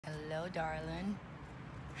Hello, darling.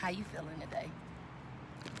 How you feeling today?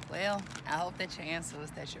 Well, I hope that your answer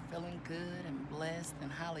is that you're feeling good and blessed and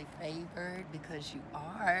highly favored, because you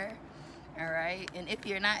are. All right. And if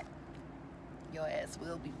you're not, your ass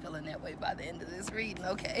will be feeling that way by the end of this reading,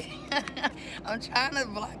 okay? I'm trying to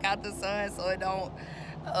block out the sun so it don't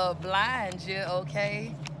blind you,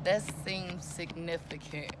 okay? That seems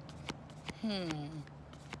significant.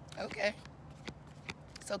 Okay.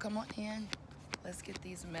 So come on in. Let's get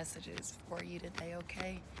these messages for you today,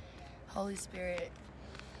 okay? Holy Spirit,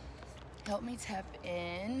 help me tap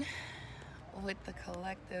in with the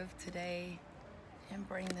collective today and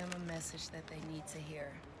bring them a message that they need to hear.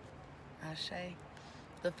 Ashe.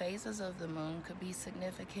 The phases of the moon could be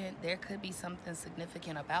significant. There could be something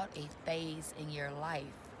significant about a phase in your life,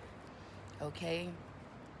 okay?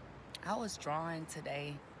 I was drawn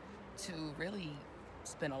today to really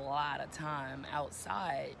spend a lot of time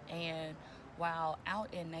outside, and while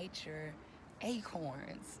out in nature,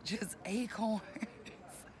 acorns, just acorns,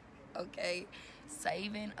 okay?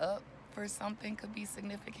 Saving up for something could be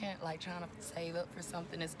significant, like trying to save up for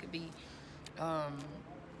something. This could be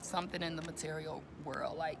something in the material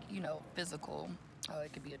world, like, you know, physical.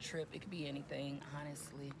 It could be a trip, it could be anything,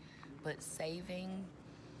 honestly. But saving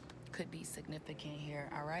could be significant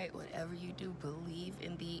here, all right? Whatever you do, believe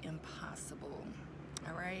in the impossible,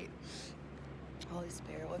 all right? Holy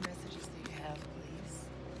Spirit, what messages do you have, please?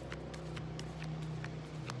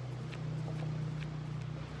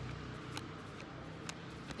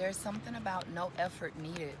 There's something about no effort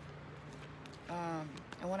needed. And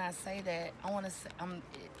when I say that, I want to say,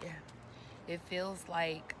 it feels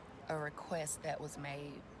like a request that was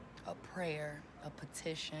made, a prayer, a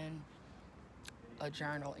petition, a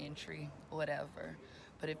journal entry, whatever.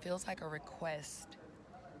 But it feels like a request,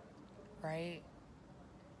 right?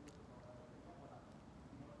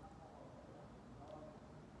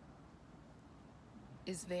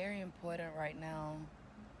 It's very important right now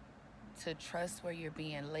to trust where you're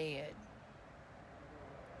being led.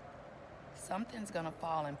 Something's gonna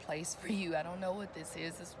fall in place for you. I don't know what this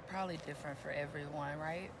is. It's probably different for everyone,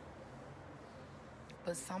 right?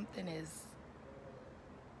 But something is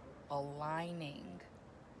aligning.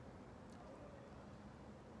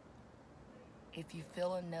 If you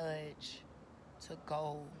feel a nudge to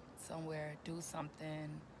go somewhere, do something,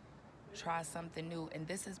 try something new, and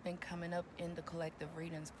this has been coming up in the collective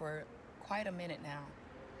readings for quite a minute now,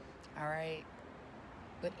 all right?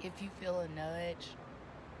 But if you feel a nudge,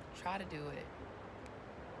 try to do it.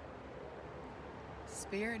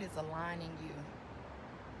 Spirit is aligning you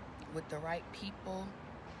with the right people,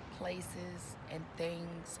 places, and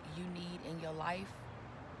things you need in your life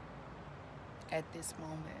at this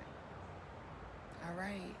moment. All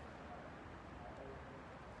right?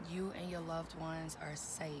 You and your loved ones are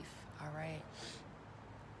safe, all right?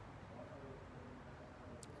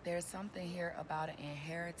 There's something here about an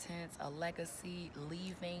inheritance, a legacy,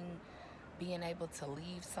 leaving, being able to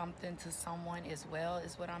leave something to someone as well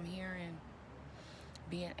is what I'm hearing.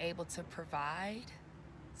 Being able to provide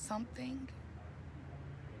something.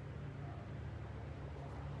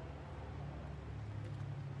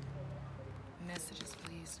 Messages,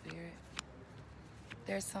 please, Spirit.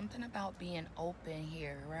 There's something about being open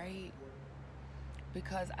here, right?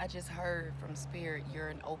 Because I just heard from Spirit, you're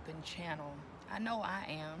an open channel. I know I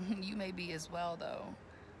am. You may be as well, though.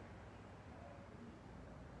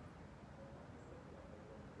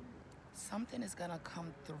 Something is gonna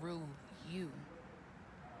come through you.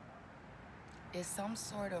 It's some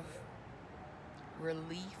sort of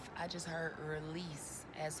relief. I just heard release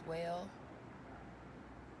as well.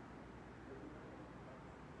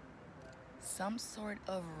 Some sort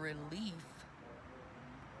of relief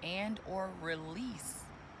and or release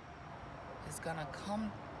is gonna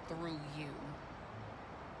come through you.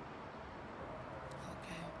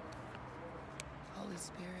 Okay. Holy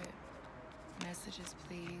Spirit, messages,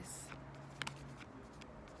 please.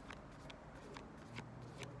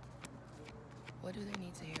 What do they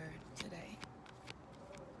need to hear today?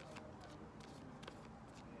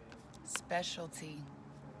 Specialty.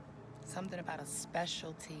 Something about a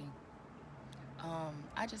specialty.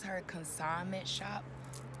 I just heard consignment shop.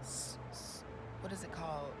 What is it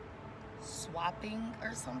called? Swapping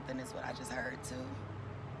or something is what I just heard too.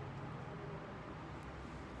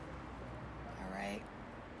 All right.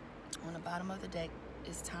 On the bottom of the deck,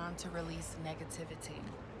 it's time to release negativity.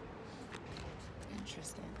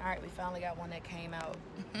 Interesting. All right, we finally got one that came out.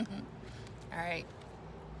 All right.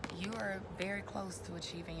 You are very close to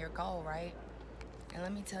achieving your goal, right? And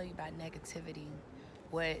let me tell you about negativity.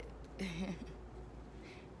 What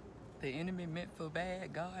the enemy meant for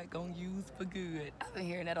bad, God gonna use for good. I've been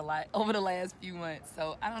hearing that a lot over the last few months.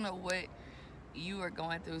 So I don't know what you are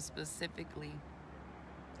going through specifically,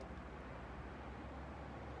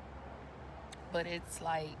 but it's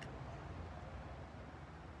like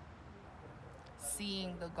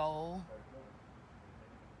seeing the goal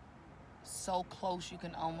so close you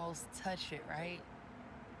can almost touch it, right?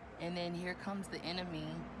 And then here comes the enemy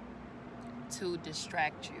to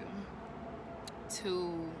distract you,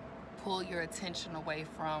 to pull your attention away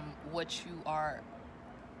from what you are,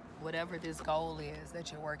 whatever this goal is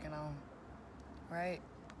that you're working on, right?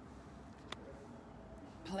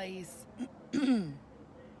 Place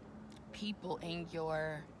people in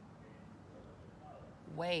your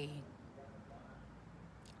way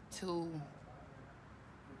to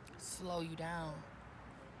slow you down.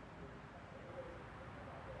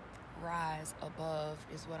 Rise above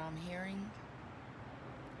is what I'm hearing.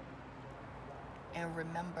 And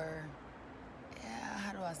remember,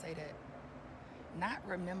 how do I say that? Not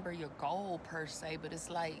remember your goal per se, but it's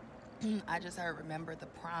like, I just heard remember the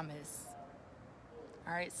promise.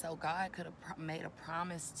 All right, so God could have made a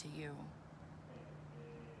promise to you.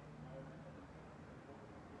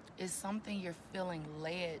 It's something you're feeling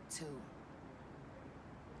led to.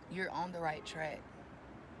 You're on the right track.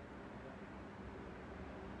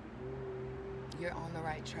 You're on the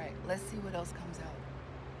right track. Let's see what else comes out.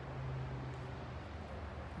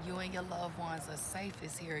 You and your loved ones are safe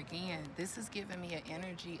is here again. This is giving me an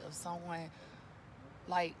energy of someone,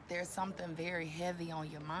 like there's something very heavy on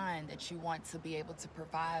your mind that you want to be able to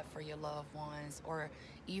provide for your loved ones or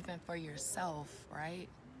even for yourself, right?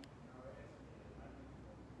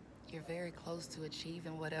 You're very close to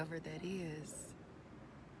achieving whatever that is,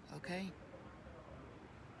 okay?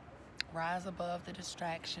 Rise above the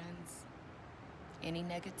distractions, any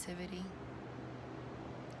negativity,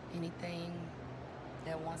 anything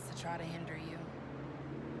that wants to try to hinder you.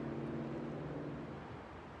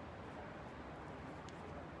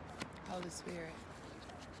 Holy Spirit,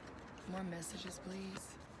 more messages,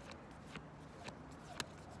 please.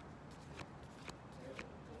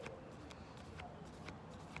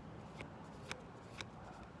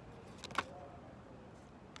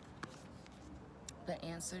 The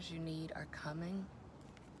answers you need are coming.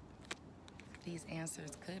 These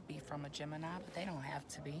answers could be from a Gemini, but they don't have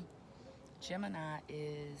to be. Gemini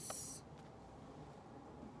is,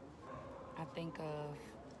 I think of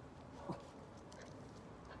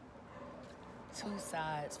two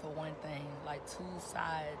sides for one thing, like two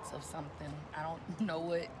sides of something. I don't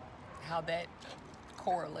know how that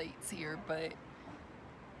correlates here, but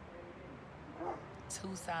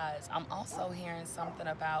two sides. I'm also hearing something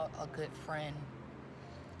about a good friend.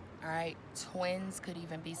 All right, twins could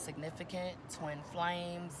even be significant. Twin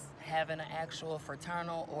flames, having an actual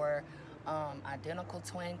fraternal or identical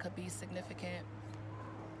twin could be significant.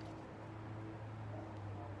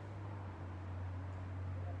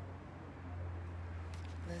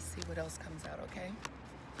 Let's see what else comes out, okay?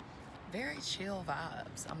 Very chill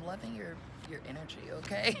vibes. I'm loving your energy,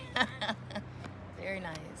 okay? Very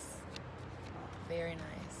nice. Very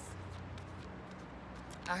nice.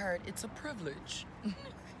 I heard it's a privilege.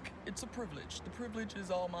 It's a privilege. The privilege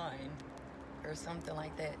is all mine. Or something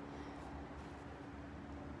like that.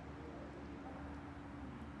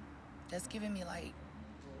 That's giving me like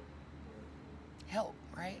help,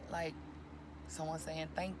 right? Like someone saying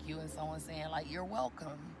thank you and someone saying like you're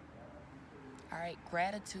welcome. All right,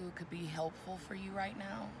 gratitude could be helpful for you right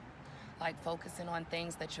now. Like focusing on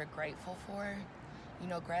things that you're grateful for. You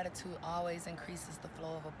know, gratitude always increases the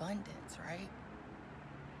flow of abundance, right?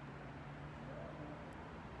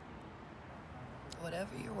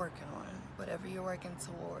 Whatever you're working on, whatever you're working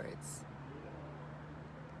towards,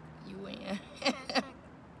 you win.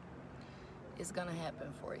 It's gonna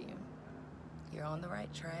happen for you. You're on the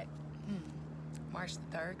right track. March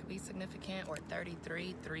the 3rd could be significant, or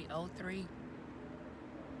 33, 303.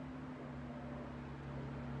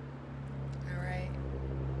 All right.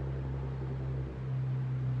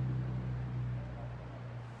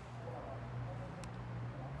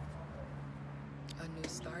 A new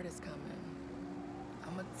start is coming.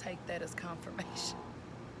 I'm gonna take that as confirmation.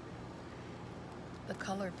 The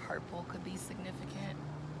color purple could be significant.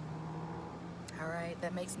 All right,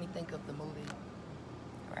 that makes me think of the movie,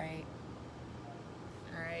 right?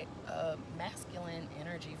 All right, masculine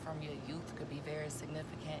energy from your youth could be very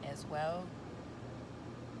significant as well.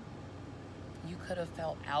 You could have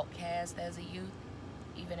felt outcast as a youth,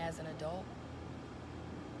 even as an adult.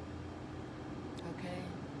 Okay.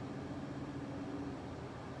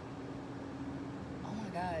 Oh my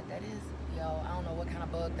God, that is, yo, I don't know what kind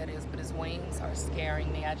of bug that is, but his wings are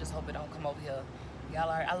scaring me. I just hope it don't come over here Y'all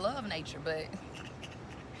are, I love nature, but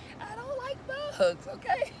I don't like bugs,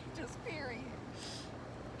 okay? Just period.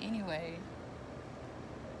 Anyway,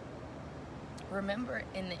 remember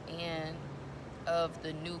in the end of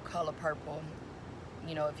the new Color Purple,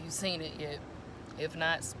 you know, if you've seen it yet. If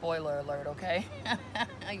not, spoiler alert, okay?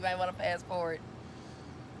 You might want to fast forward.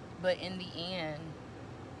 But in the end,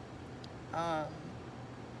 I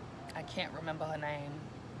can't remember her name,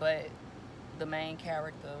 but the main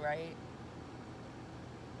character, right?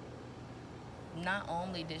 Not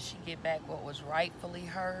only did she get back what was rightfully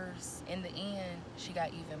hers, in the end, she got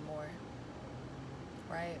even more,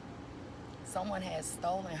 right? Someone had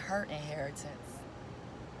stolen her inheritance.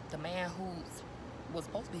 The man who was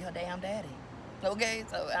supposed to be her damn daddy. Okay,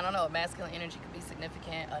 so I don't know, masculine energy could be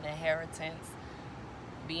significant, an inheritance,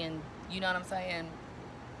 being, you know what I'm saying?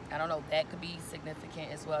 I don't know, that could be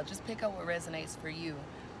significant as well. Just pick up what resonates for you.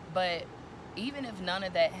 But even if none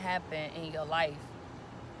of that happened in your life,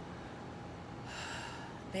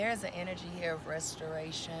 there's an energy here of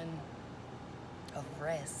restoration, of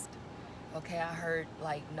rest. Okay, I heard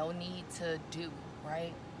like no need to do,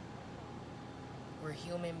 right? We're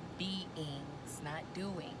human beings, not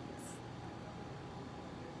doings.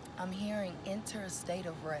 I'm hearing enter a state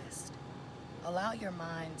of rest. Allow your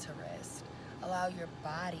mind to rest. Allow your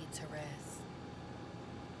body to rest.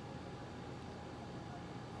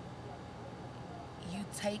 You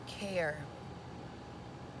take care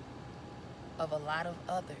of a lot of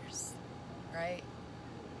others, right?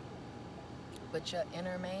 But your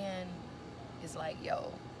inner man is like,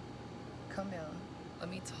 yo, come here.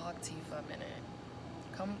 Let me talk to you for a minute.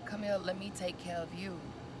 Come here, let me take care of you.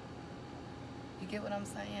 You get what I'm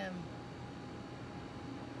saying?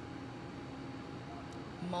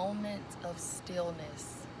 Moment of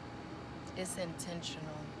stillness. It's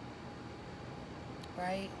intentional,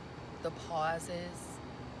 right? The pauses,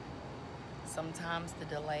 sometimes the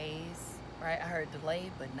delays, right? I heard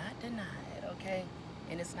delayed but not denied, okay?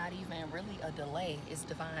 And it's not even really a delay, it's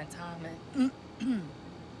divine timing.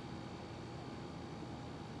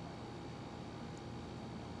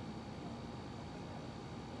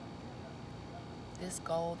 This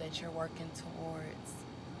goal that you're working towards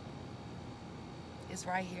is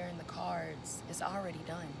right here in the cards. It's already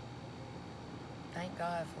done. Thank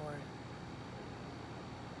God for it.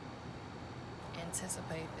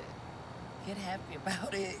 Anticipate it. Get happy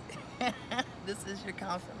about it. This is your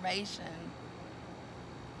confirmation.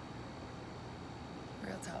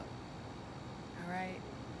 Real talk. All right.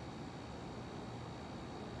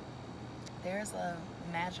 There's a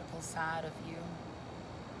magical side of you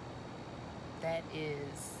that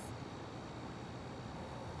is,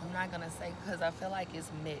 I'm not gonna say, because I feel like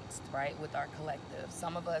it's mixed, right, with our collective.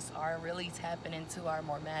 Some of us are really tapping into our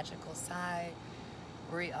more magical side.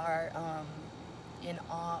 We are in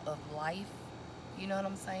awe of life, you know what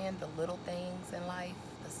I'm saying? The little things in life,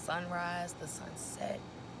 the sunrise, the sunset,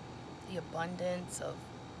 the abundance of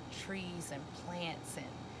trees and plants and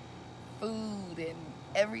food and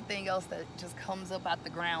everything else that just comes up out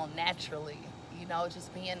the ground naturally, you know,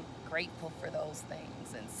 just being grateful for those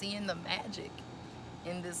things and seeing the magic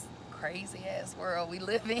in this crazy ass world we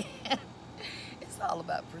live in. It's all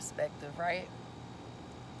about perspective, right?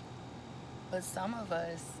 But some of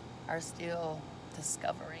us are still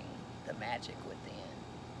discovering the magic within.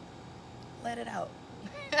 Let it out.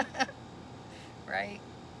 Right?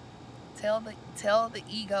 Tell the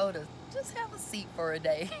ego to just have a seat for a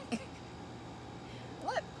day.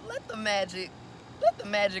 Let the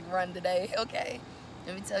magic run today, okay?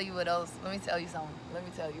 Let me tell you what else. Let me tell you something. Let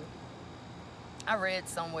me tell you. I read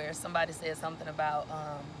somewhere, somebody said something about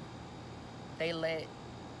they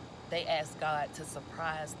ask God to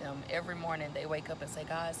surprise them. Every morning they wake up and say,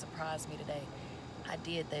 God, surprise me today. I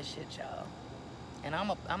did that shit, y'all. And I'm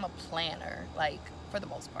a planner, like, for the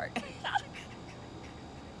most part.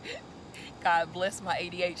 God bless my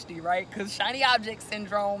ADHD, right? Because shiny object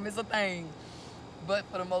syndrome is a thing. But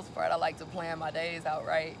for the most part, I like to plan my days out,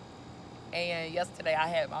 right? And yesterday I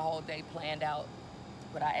had my whole day planned out.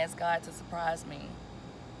 But I asked God to surprise me.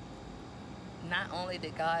 Not only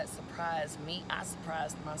did God surprise me, I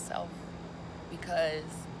surprised myself. Because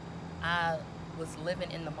I was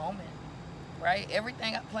living in the moment, right?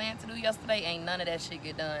 Everything I planned to do yesterday, ain't none of that shit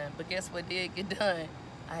get done. But guess what did get done?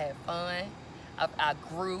 I had fun. I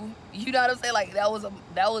grew. You know what I'm saying? Like, that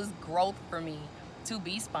was growth for me, to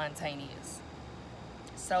be spontaneous.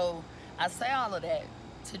 So I say all of that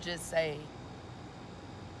to just say,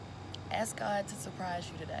 ask God to surprise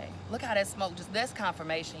you today. Look how that smoke, just, that's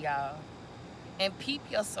confirmation, y'all. And peep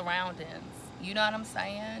your surroundings. You know what I'm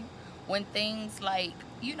saying? When things like,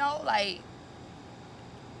 you know, like,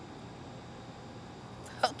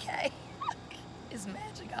 okay. It's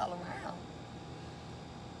magic all around.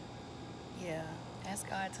 Yeah. Ask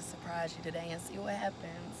God to surprise you today and see what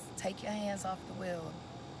happens. Take your hands off the wheel.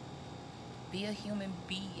 Be a human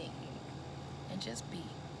being and just be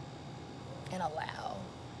and allow.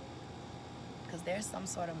 Because there's some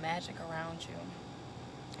sort of magic around you.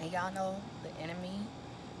 And y'all know the enemy,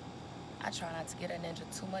 I try not to get a ninja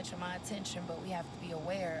too much of my attention, but we have to be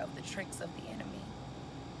aware of the tricks of the enemy.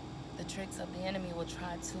 The tricks of the enemy will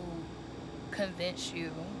try to convince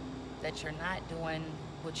you that you're not doing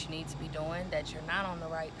what you need to be doing, that you're not on the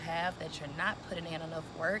right path, that you're not putting in enough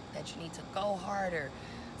work, that you need to go harder,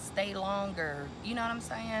 stay longer. You know what I'm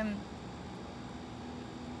saying?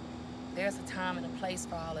 There's a time and a place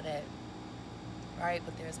for all of that, right?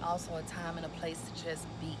 But there's also a time and a place to just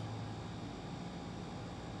be.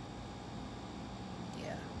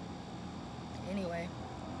 Yeah. Anyway,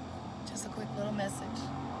 just a quick little message.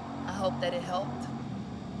 I hope that it helped.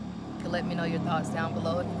 You can let me know your thoughts down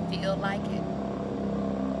below if you feel like it.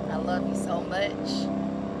 I love you so much.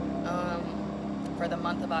 For the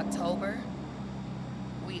month of October,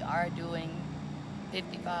 we are doing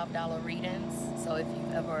 $55 readings. So if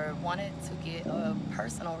you've ever wanted to get a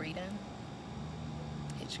personal reading,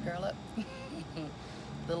 hit your girl up.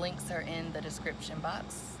 The links are in the description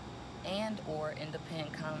box and or in the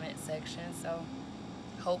pinned comment section. So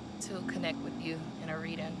hope to connect with you in a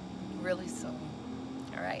reading really soon.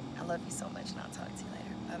 All right, I love you so much and I'll talk to you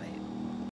later. Bye, babe.